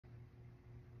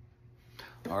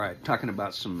All right, talking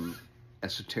about some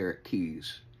esoteric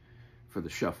keys for the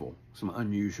shuffle, some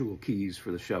unusual keys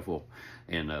for the shuffle,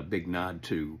 and a big nod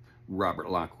to Robert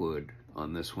Lockwood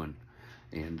on this one.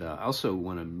 And I also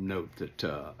want to note that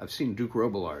I've seen Duke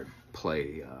Robillard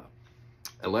play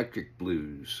electric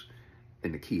blues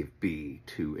in the key of B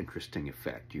to interesting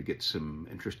effect. You get some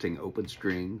interesting open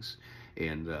strings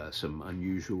and some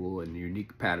unusual and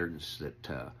unique patterns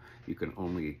that you can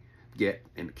only get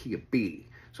in the key of B.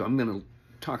 So I'm going to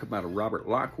talk about a Robert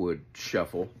Lockwood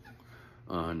shuffle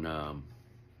on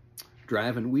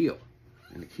Drivin Wheel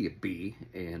in the key of B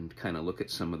and kind of look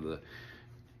at some of the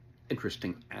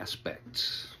interesting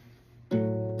aspects.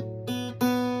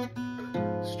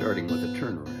 Starting with a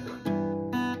turnaround.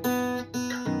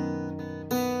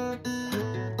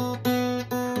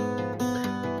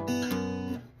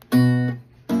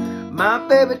 My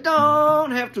baby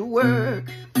don't have to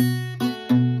work,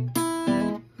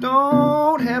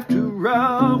 don't have to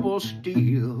rob or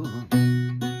steal.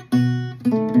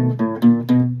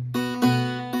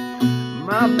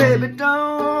 My baby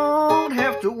don't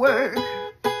have to work,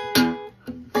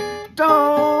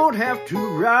 don't have to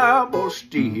rob or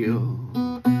steal.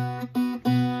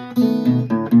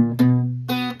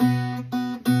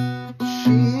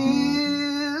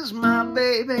 She's my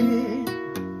baby,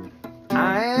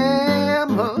 I am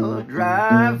her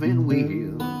driving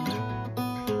wheel.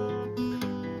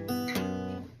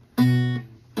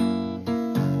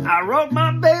 I wrote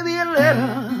my baby a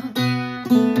letter,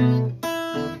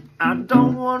 I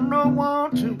don't want no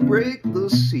one to break the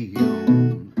seal.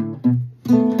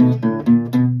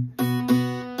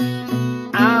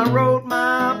 I wrote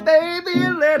my baby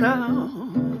a letter,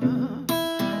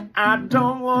 I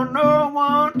don't want no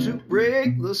one to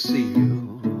break the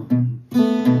seal.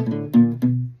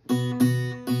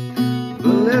 The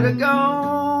letter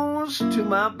goes to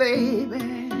my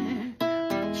baby,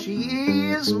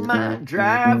 she is my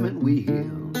driving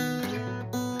wheel.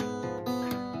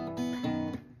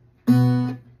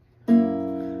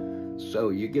 So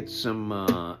you get some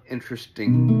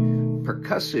interesting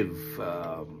percussive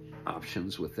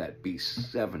options with that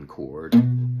B7 chord.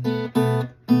 And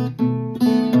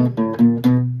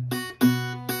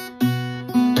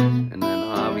then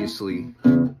obviously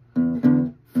for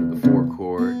the 4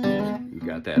 chord, you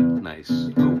got that nice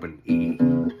open E.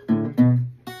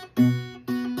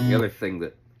 The other thing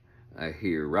that I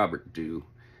hear Robert do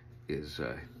is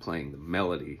playing the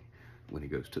melody when he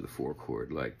goes to the 4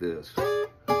 chord like this.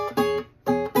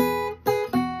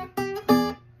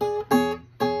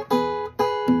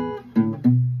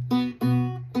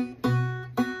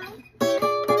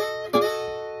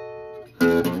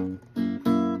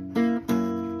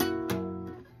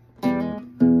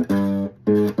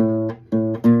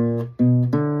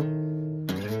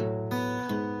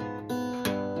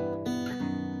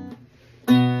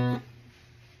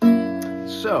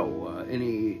 So,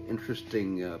 any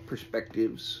interesting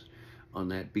perspectives on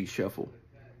that B shuffle?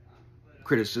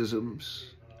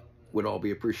 Criticisms would all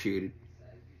be appreciated.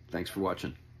 Thanks for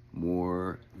watching.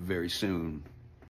 More very soon.